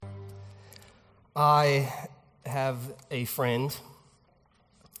I have a friend,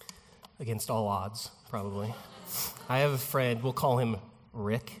 against all odds, probably. I have a friend, we'll call him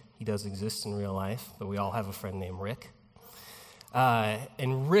Rick. He does exist in real life, but we all have a friend named Rick.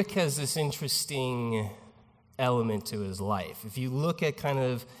 And Rick has this interesting element to his life. If you look at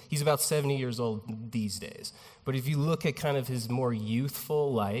he's about 70 years old these days, but if you look at kind of his more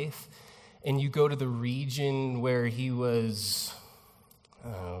youthful life, and you go to the region where he was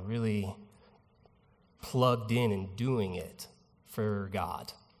really plugged in and doing it for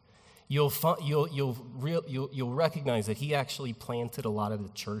God, you'll recognize that he actually planted a lot of the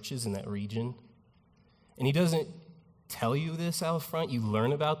churches in that region. And he doesn't tell you this out front. You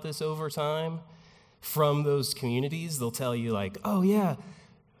learn about this over time from those communities. They'll tell you like, oh yeah,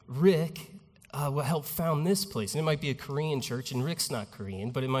 Rick helped found this place. And it might be a Korean church, and Rick's not Korean,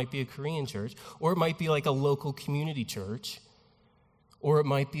 but it might be a Korean church. Or it might be like a local community church. Or it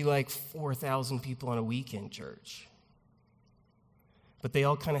might be like 4,000 people on a weekend church. But they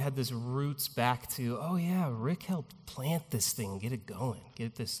all kind of had this roots back to, oh yeah, Rick helped plant this thing, get it going,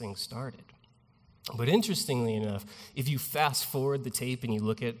 get this thing started. But interestingly enough, if you fast forward the tape and you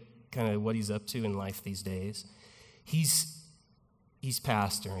look at kind of what he's up to in life these days, he's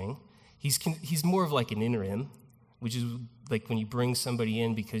pastoring. He's more of like an interim, which is like when you bring somebody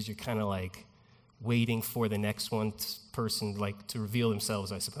in because you're kind of like waiting for the next person like to reveal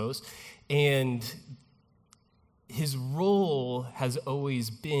themselves, I suppose. And his role has always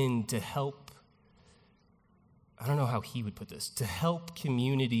been to help, I don't know how he would put this, to help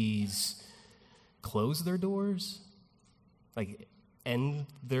communities close their doors, like end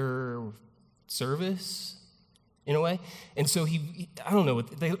their service in a way. And so I don't know,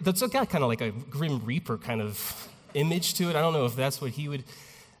 that's got kind of like a Grim Reaper kind of image to it. I don't know if that's what he would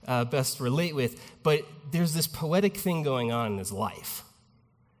best relate with, but there's this poetic thing going on in his life.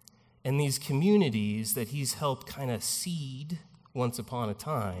 And these communities that he's helped kind of seed once upon a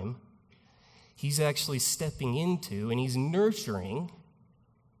time, he's actually stepping into and he's nurturing.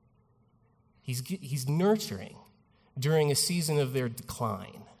 He's nurturing during a season of their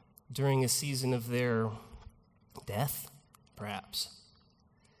decline, during a season of their death, perhaps.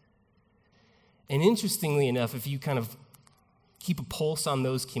 And interestingly enough, if you kind of keep a pulse on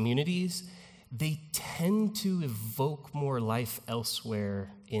those communities, they tend to evoke more life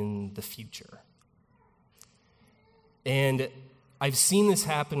elsewhere in the future. And I've seen this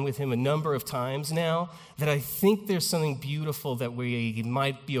happen with him a number of times now, that I think there's something beautiful that we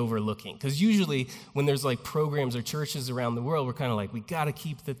might be overlooking. Because usually when there's like programs or churches around the world, we're kind of like, we got to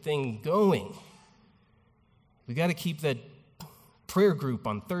keep the thing going. We got to keep that prayer group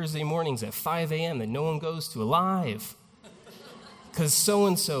on Thursday mornings at 5 a.m. that no one goes to alive. Because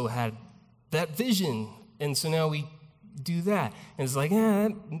so-and-so had that vision, and so now we do that. And it's like,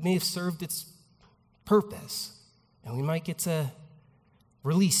 that may have served its purpose, and we might get to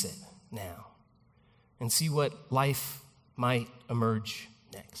release it now and see what life might emerge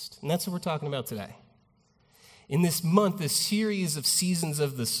next. And that's what we're talking about today. In this month, this series of Seasons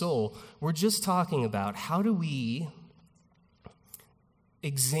of the Soul, we're just talking about how do we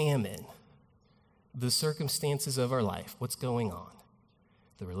examine the circumstances of our life, what's going on,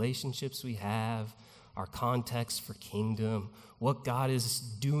 the relationships we have, our context for kingdom, what God is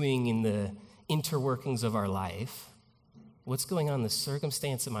doing in the interworkings of our life, what's going on in the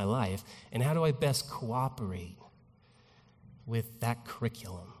circumstance of my life, and how do I best cooperate with that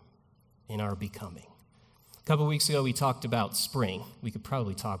curriculum in our becoming. A couple weeks ago, we talked about spring. We could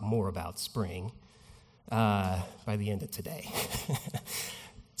probably talk more about spring by the end of today.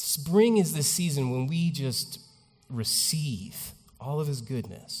 Spring is the season when we just receive all of his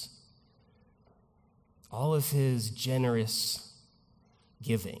goodness, all of his generous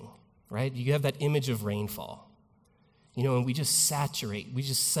giving, right? You have that image of rainfall. And we just saturate, we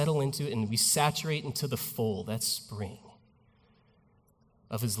just settle into it, and we saturate into the full. That's spring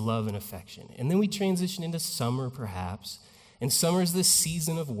of his love and affection. And then we transition into summer, perhaps. And summer is this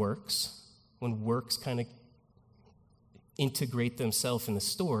season of works, when works kind of integrate themselves in the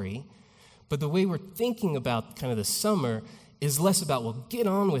story. But the way we're thinking about kind of the summer is less about, well, get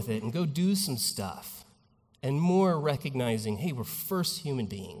on with it and go do some stuff, and more recognizing, hey, we're first human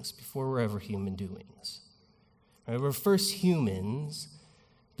beings before we're ever human doings. Right? We're first humans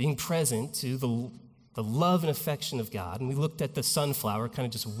being present to the love and affection of God. And we looked at the sunflower, kind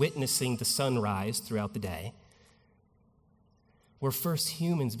of just witnessing the sunrise throughout the day. We're first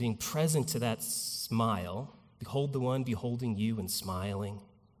humans being present to that smile. Behold the one beholding you and smiling.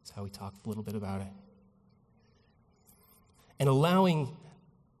 That's how we talked a little bit about it. And allowing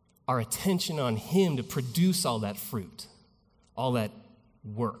our attention on him to produce all that fruit, all that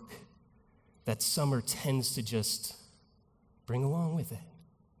work that summer tends to just bring along with it.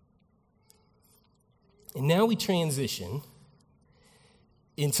 And now we transition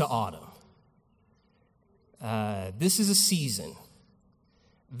into autumn. This is a season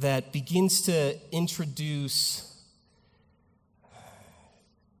that begins to introduce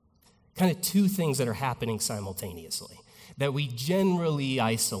kind of two things that are happening simultaneously that we generally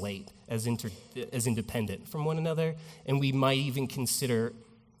isolate as independent from one another, and we might even consider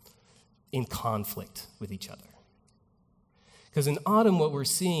in conflict with each other. Because in autumn, what we're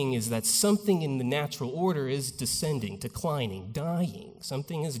seeing is that something in the natural order is descending, declining, dying.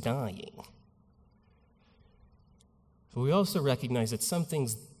 Something is dying. But we also recognize that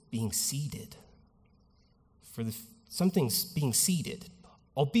something's being seeded. Something's being seeded,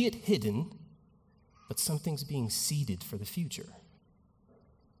 albeit hidden, but something's being seeded for the future.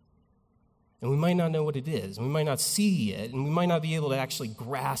 And we might not know what it is, and we might not see it, and we might not be able to actually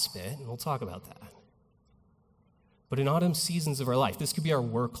grasp it, and we'll talk about that. But in autumn seasons of our life, this could be our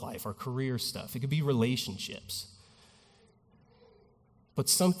work life, our career stuff, it could be relationships. But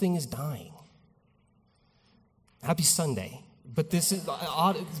something is dying. Happy Sunday. But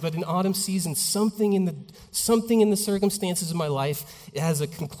in autumn season, something in the circumstances of my life, it has a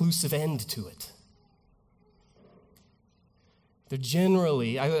conclusive end to it. They're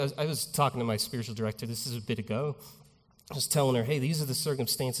generally, I was talking to my spiritual director, this is a bit ago, I was telling her, hey, these are the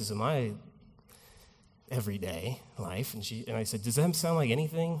circumstances of my everyday life. And I said, does that sound like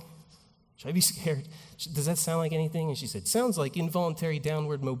anything? Should I be scared? Does that sound like anything? And she said, sounds like involuntary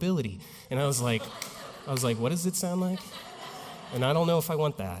downward mobility. And I was like, what does it sound like? And I don't know if I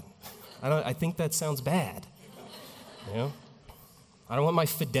want that. I think that sounds bad. You know? I don't want my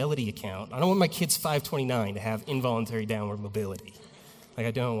Fidelity account. I don't want my kid's 529 to have involuntary downward mobility. Like,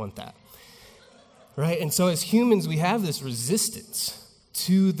 I don't want that. Right? And so as humans, we have this resistance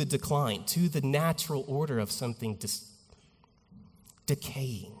to the decline, to the natural order of something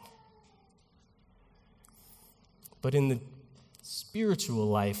decaying. But in the spiritual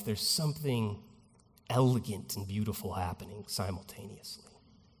life, there's something elegant and beautiful happening simultaneously.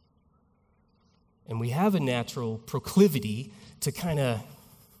 And we have a natural proclivity to kind of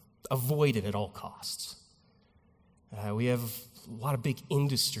avoid it at all costs. We have a lot of big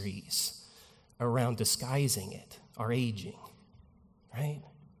industries around disguising it, our aging, right?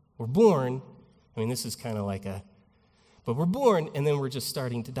 We're born, this is kind of like but we're born and then we're just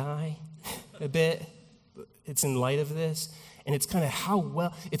starting to die a bit. It's in light of this. And it's kind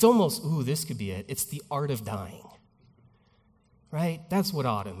of it's almost, this could be it. It's the art of dying, right? That's what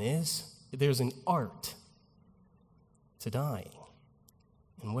autumn is. There's an art to dying.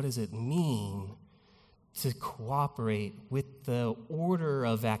 And what does it mean to cooperate with the order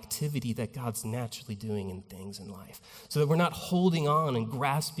of activity that God's naturally doing in things in life? So that we're not holding on and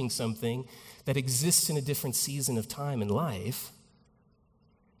grasping something that exists in a different season of time in life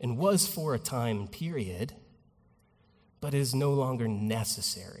and was for a time period, but is no longer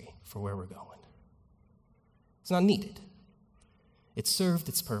necessary for where we're going. It's not needed. It served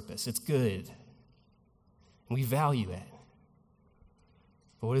its purpose. It's good. And we value it.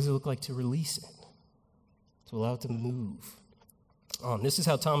 But what does it look like to release it? To allow it to move on. This is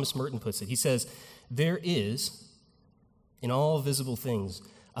how Thomas Merton puts it. He says, there is, in all visible things,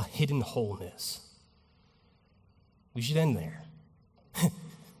 a hidden wholeness. We should end there.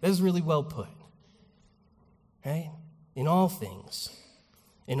 That's really well put. Right? In all things,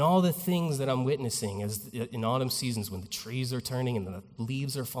 in all the things that I'm witnessing as in autumn seasons when the trees are turning and the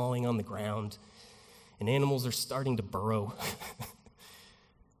leaves are falling on the ground and animals are starting to burrow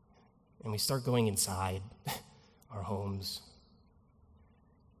and we start going inside our homes.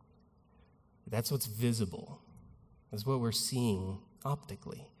 That's what's visible. That's what we're seeing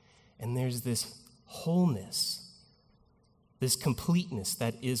optically. And there's this wholeness, this completeness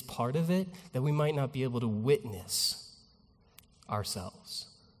that is part of it that we might not be able to witness ourselves.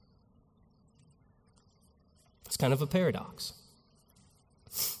 It's kind of a paradox.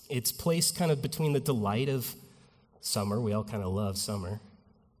 It's placed kind of between the delight of summer. We all kind of love summer.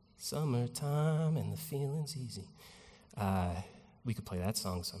 Summertime and the feeling's easy. We could play that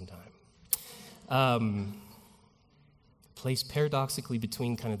song sometime. Placed paradoxically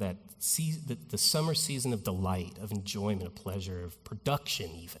between kind of that the summer season of delight, of enjoyment, of pleasure, of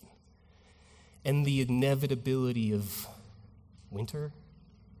production even, and the inevitability of winter.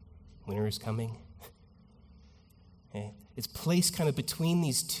 Winter is coming. Okay? It's placed kind of between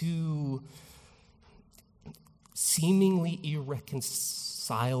these two seemingly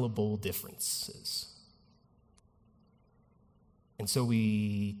irreconcilable differences. And so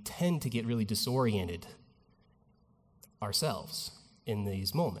we tend to get really disoriented ourselves in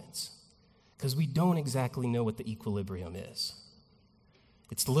these moments because we don't exactly know what the equilibrium is.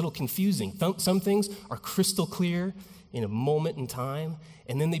 It's a little confusing. Some things are crystal clear in a moment in time,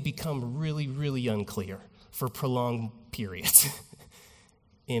 and then they become really, really unclear for prolonged periods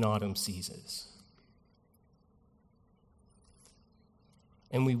in autumn seasons.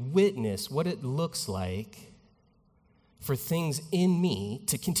 And we witness what it looks like for things in me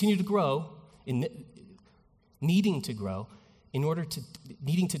to continue to grow, needing to grow,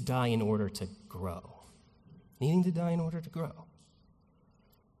 needing to die in order to grow. Needing to die in order to grow.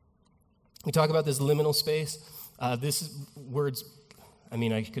 We talk about this liminal space. This is words,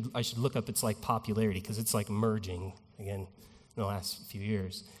 I should look up its like popularity because it's like emerging again in the last few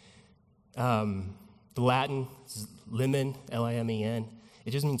years. The Latin is limen, L-I-M-E-N.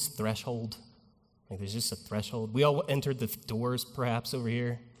 It just means threshold. Like there's just a threshold. We all entered the doors perhaps over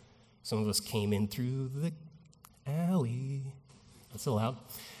here. Some of us came in through the alley. That's allowed.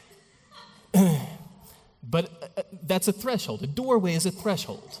 But that's a threshold. A doorway is a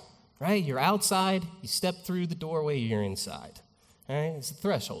threshold, right? You're outside, you step through the doorway, you're inside. Right? It's a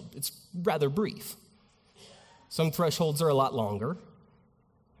threshold. It's rather brief. Some thresholds are a lot longer,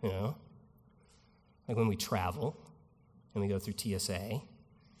 like when we travel and we go through TSA.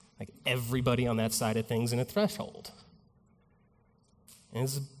 Like everybody on that side of things in a threshold. And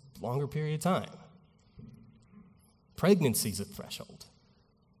it's a longer period of time. Pregnancy's a threshold.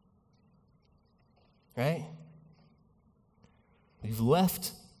 Right? We've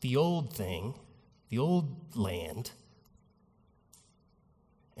left the old thing, the old land,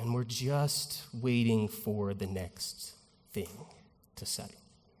 and we're just waiting for the next thing to settle.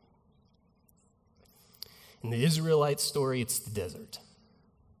 In the Israelite story, it's the desert.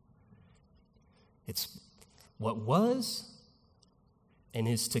 It's what was and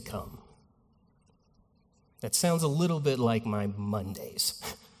is to come. That sounds a little bit like my Mondays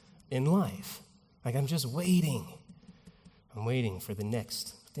in life. Like I'm just waiting. I'm waiting for the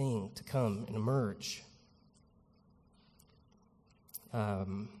next thing to come and emerge.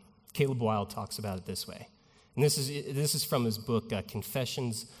 Caleb Wilde talks about it this way. And this is from his book,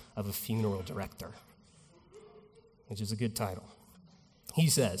 Confessions of a Funeral Director, which is a good title. He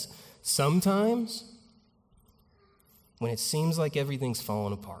says, sometimes when it seems like everything's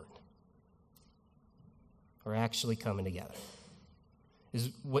falling apart or actually coming together is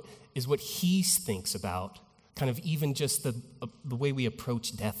what he thinks about kind of even just the way we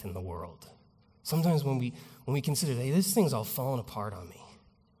approach death in the world. Sometimes when we consider, hey, this thing's all falling apart on me,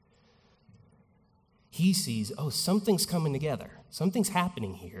 he sees, something's coming together. Something's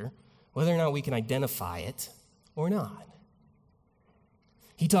happening here, whether or not we can identify it or not.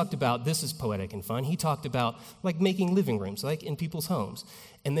 He talked about, this is poetic and fun, he talked about like making living rooms, like in people's homes,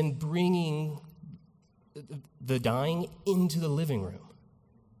 and then bringing the dying into the living room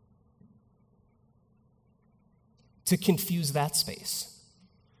to confuse that space,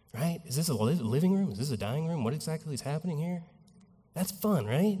 right? Is this a living room? Is this a dying room? What exactly is happening here? That's fun,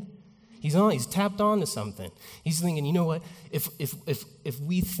 right? He's tapped on to something. He's thinking, you know what? If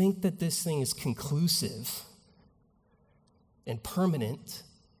we think that this thing is conclusive and permanent,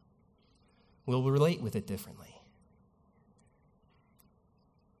 we'll relate with it differently.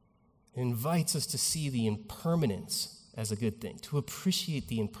 It invites us to see the impermanence as a good thing, to appreciate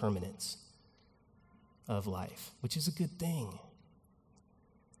the impermanence of life, which is a good thing.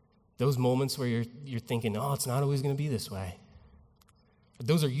 Those moments where you're thinking, it's not always going to be this way.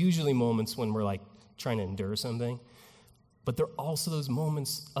 Those are usually moments when we're like trying to endure something, but they're also those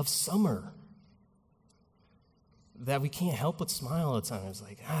moments of summer that we can't help but smile all the time. It's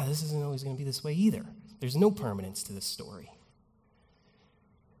like, this isn't always going to be this way either. There's no permanence to this story.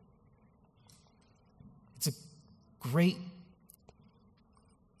 It's a great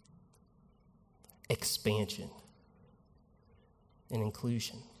expansion and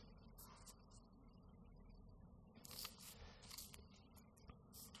inclusion.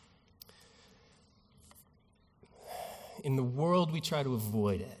 In the world, we try to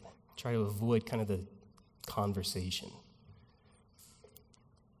avoid it, try to avoid kind of the conversation.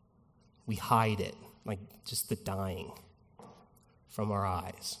 We hide it, like just the dying from our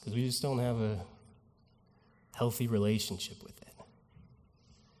eyes, because we just don't have a healthy relationship with it.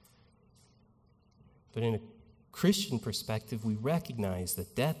 But in a Christian perspective, we recognize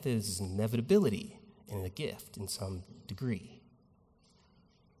that death is an inevitability and a gift in some degree,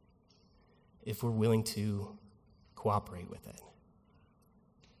 if we're willing to cooperate with it.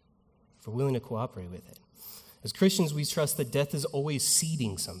 If we're willing to cooperate with it. As Christians, we trust that death is always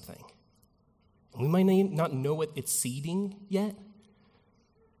seeding something. We might not know what it's seeding yet,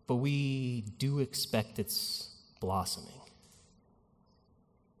 but we do expect its blossoming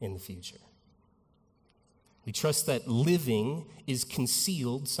in the future. We trust that living is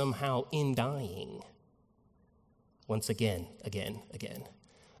concealed somehow in dying. Once again.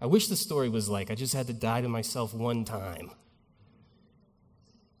 I wish the story was like, I just had to die to myself one time.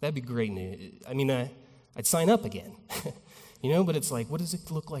 That'd be great news. I mean, I'd sign up again. But it's like, what does it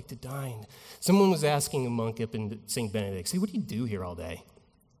look like to die? And someone was asking a monk up in St. Benedict, what do you do here all day?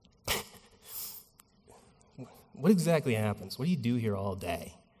 What exactly happens? What do you do here all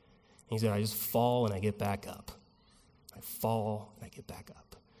day? And he said, I just fall and I get back up. I fall and I get back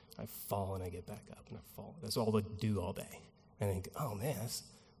up. I fall and I get back up and I fall. That's all I do all day. And I think, oh man, I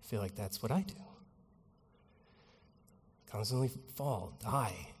feel like that's what I do. Constantly fall,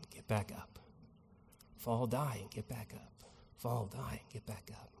 die, and get back up. Fall, die, and get back up. Fall, die, and get back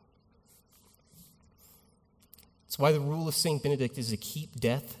up. That's why the rule of St. Benedict is to keep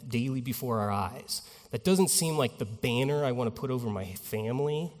death daily before our eyes. That doesn't seem like the banner I want to put over my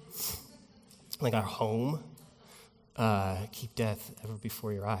family, like our home. Keep death ever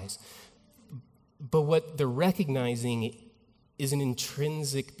before your eyes. But what they're recognizing is an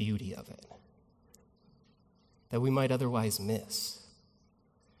intrinsic beauty of it that we might otherwise miss.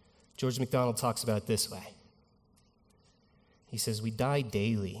 George MacDonald talks about it this way. He says, we die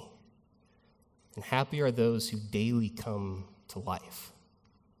daily, and happy are those who daily come to life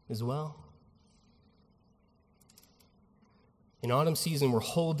as well. In autumn season, we're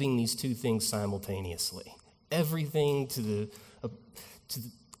holding these two things simultaneously. Everything to the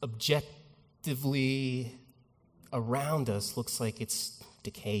objectively around us looks like it's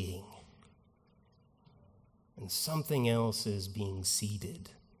decaying. And something else is being seeded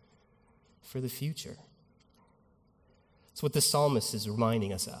for the future. It's what the psalmist is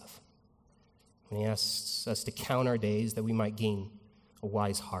reminding us of when he asks us to count our days that we might gain a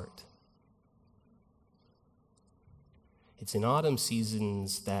wise heart. It's in autumn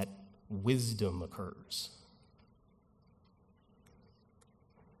seasons that wisdom occurs.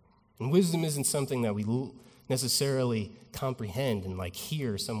 And wisdom isn't something that we necessarily comprehend and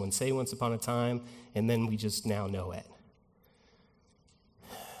hear someone say once upon a time, and then we just now know it.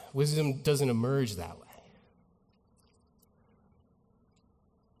 Wisdom doesn't emerge that way.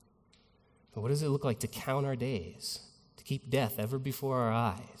 But what does it look like to count our days, to keep death ever before our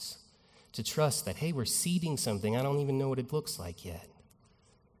eyes, to trust that, hey, we're seeding something. I don't even know what it looks like yet.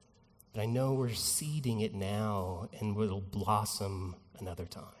 But I know we're seeding it now, and it'll blossom another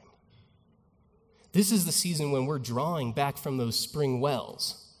time. This is the season when we're drawing back from those spring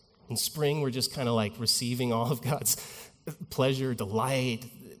wells. In spring, we're just kind of receiving all of God's pleasure, delight,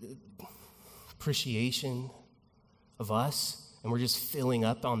 appreciation of us, and we're just filling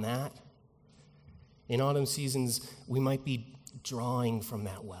up on that. In autumn seasons, we might be drawing from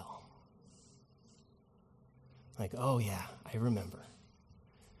that well. Oh yeah, I remember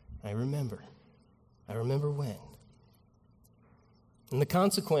when. And the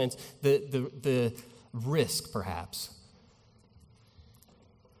consequence, the risk perhaps,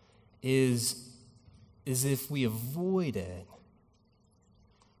 is if we avoid it,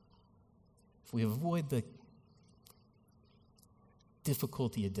 if we avoid the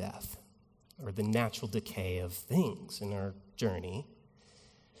difficulty of death or the natural decay of things in our journey,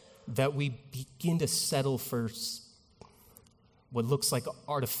 that we begin to settle for what looks like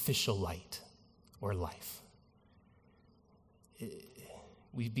artificial light or life.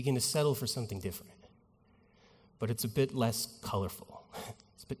 We begin to settle for something different, but it's a bit less colorful.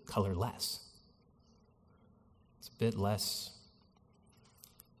 It's a bit colorless. It's a bit less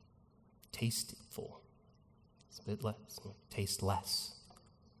tasteful. It's a bit less, taste less.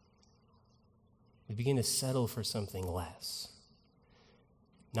 We begin to settle for something less.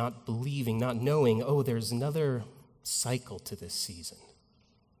 Not believing, not knowing, there's another cycle to this season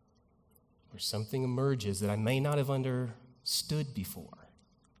where something emerges that I may not have understood before.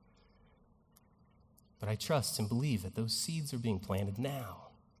 But I trust and believe that those seeds are being planted now.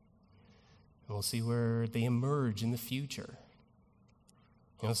 And we'll see where they emerge in the future.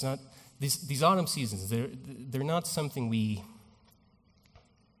 It's not, these autumn seasons, they're not something we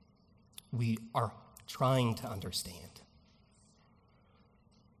are trying to understand.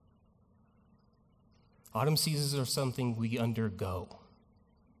 Autumn seasons are something we undergo.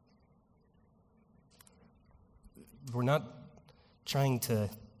 We're not trying to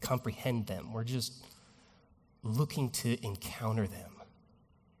comprehend them. We're just looking to encounter them.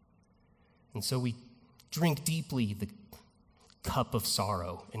 And so we drink deeply the cup of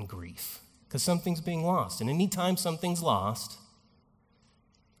sorrow and grief because something's being lost. And anytime something's lost,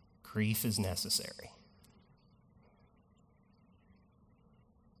 grief is necessary.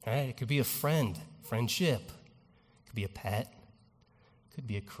 All right, it could be a friendship. It could be a pet. It could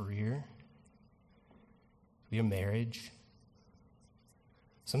be a career. your marriage.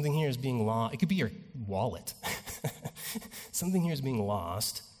 Something here is being lost. It could be your wallet. Something here is being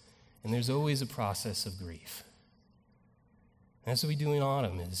lost, and there's always a process of grief. And that's what we do in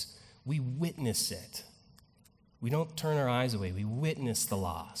autumn is we witness it. We don't turn our eyes away. We witness the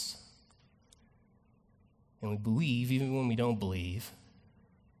loss. And we believe, even when we don't believe,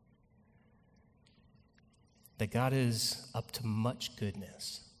 that God is up to much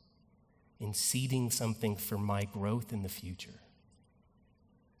goodness in seeding something for my growth in the future.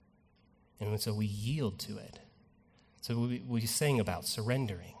 And so we yield to it. So we sang about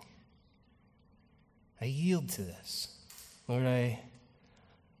surrendering. I yield to this. Lord, I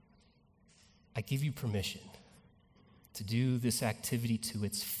give you permission to do this activity to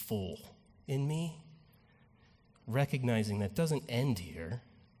its full in me, recognizing that it doesn't end here,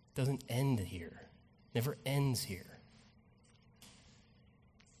 never ends here.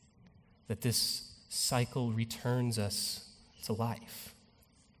 That this cycle returns us to life.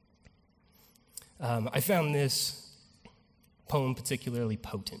 I found this poem particularly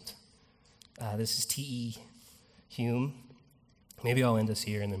potent. This is T.E. Hume. Maybe I'll end us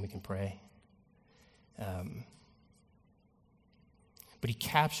here and then we can pray. But he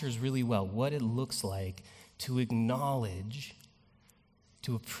captures really well what it looks like to acknowledge,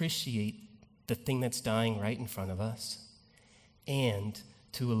 to appreciate the thing that's dying right in front of us, and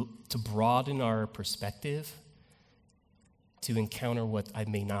to broaden our perspective to encounter what I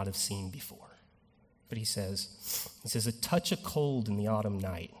may not have seen before. But he says, a touch of cold in the autumn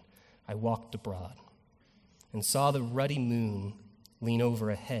night, I walked abroad and saw the ruddy moon lean over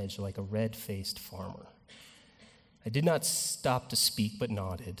a hedge like a red-faced farmer. I did not stop to speak, but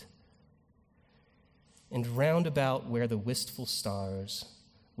nodded. And round about where the wistful stars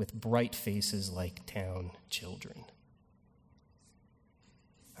with bright faces like town children.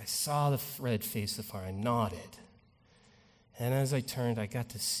 I saw the red face of the fire, I nodded. And as I turned, I got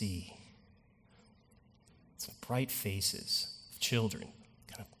to see some bright faces of children,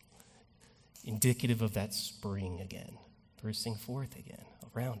 kind of indicative of that spring again, bursting forth again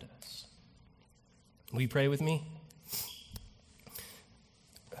around us. Will you pray with me?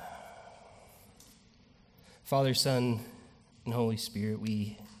 Father, Son, and Holy Spirit,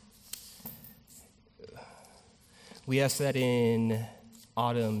 we ask that in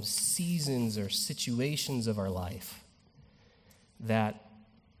autumn seasons or situations of our life that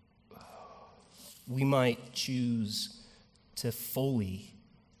we might choose to fully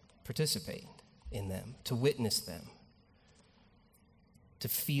participate in them, to witness them, to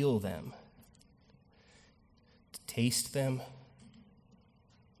feel them, to taste them,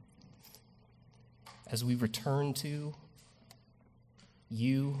 as we return to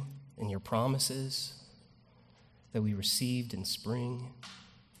you and your promises that we received in spring.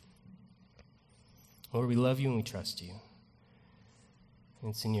 Lord, we love you and we trust you.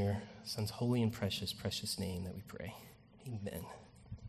 And it's in your Son's holy and precious, precious name that we pray. Amen.